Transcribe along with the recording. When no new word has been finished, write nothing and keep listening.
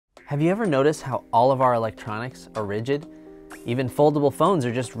Have you ever noticed how all of our electronics are rigid? Even foldable phones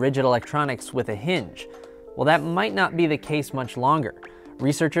are just rigid electronics with a hinge. Well, that might not be the case much longer.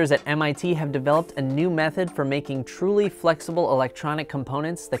 Researchers at MIT have developed a new method for making truly flexible electronic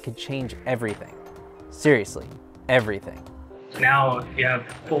components that could change everything. Seriously, everything. Now, if you have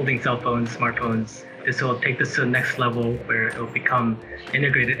folding cell phones, smartphones, this will take this to the next level where it will become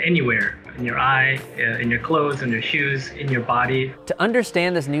integrated anywhere, in your eye, in your clothes, in your shoes, in your body. To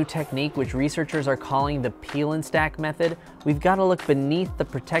understand this new technique, which researchers are calling the peel and stack method, we've got to look beneath the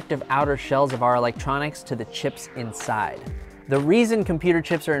protective outer shells of our electronics to the chips inside. The reason computer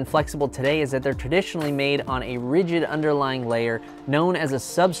chips are inflexible today is that they're traditionally made on a rigid underlying layer known as a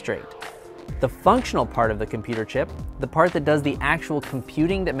substrate. The functional part of the computer chip, the part that does the actual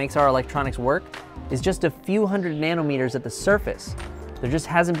computing that makes our electronics work, is just a few hundred nanometers at the surface. There just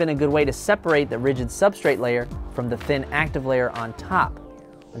hasn't been a good way to separate the rigid substrate layer from the thin active layer on top,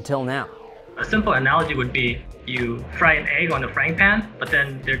 until now. A simple analogy would be you fry an egg on a frying pan, but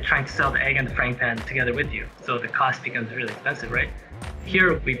then they're trying to sell the egg and the frying pan together with you. So the cost becomes really expensive, right?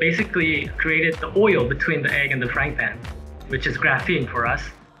 Here, we basically created the oil between the egg and the frying pan, which is graphene for us.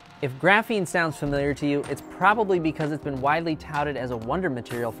 If graphene sounds familiar to you, it's probably because it's been widely touted as a wonder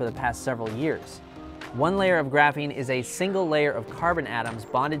material for the past several years. One layer of graphene is a single layer of carbon atoms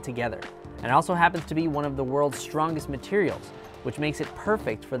bonded together, and it also happens to be one of the world's strongest materials, which makes it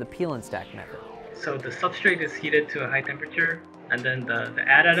perfect for the peel and stack method. So the substrate is heated to a high temperature, and then the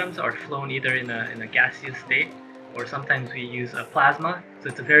add atoms are flown either in a gaseous state, or sometimes we use a plasma. So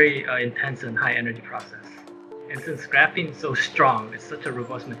it's a very intense and high energy process. And since graphene is so strong, it's such a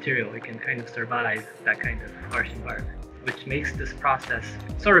robust material, it can kind of survive that kind of harsh environment, which makes this process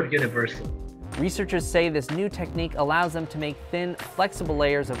sort of universal. Researchers say this new technique allows them to make thin, flexible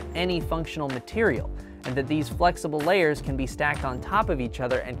layers of any functional material, and that these flexible layers can be stacked on top of each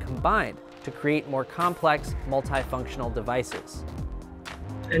other and combined to create more complex, multifunctional devices.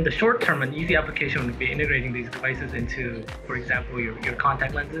 In the short term, an easy application would be integrating these devices into, for example, your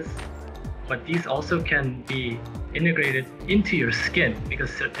contact lenses. But these also can be integrated into your skin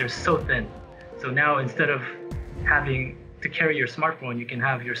because they're so thin. So now instead of having to carry your smartphone, you can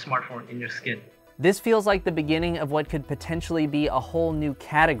have your smartphone in your skin. This feels like the beginning of what could potentially be a whole new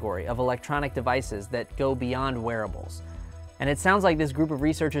category of electronic devices that go beyond wearables. And it sounds like this group of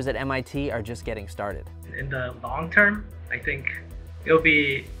researchers at MIT are just getting started. In the long term, I think it'll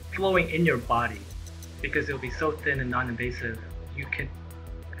be flowing in your body because it'll be so thin and non-invasive. You can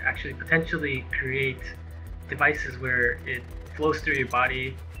actually potentially create devices where it flows through your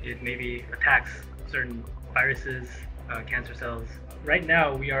body. It maybe attacks certain viruses, cancer cells. Right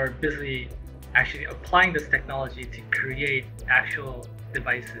now, we are busy actually applying this technology to create actual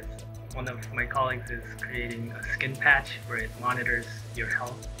devices. One of my colleagues is creating a skin patch where it monitors your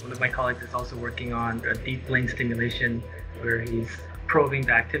health. One of my colleagues is also working on a deep brain stimulation where he's probing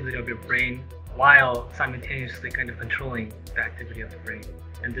the activity of your brain while simultaneously kind of controlling the activity of the brain.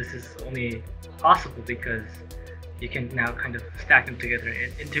 And this is only possible because you can now kind of stack them together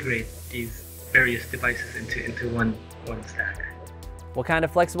and integrate these various devices into one stack. What kind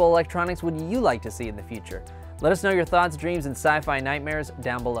of flexible electronics would you like to see in the future? Let us know your thoughts, dreams, and sci-fi nightmares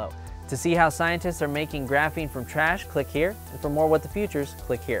down below. To see how scientists are making graphene from trash, click here. And for more What the Futures,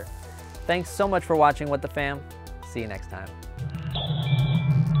 click here. Thanks so much for watching What the Fam. See you next time.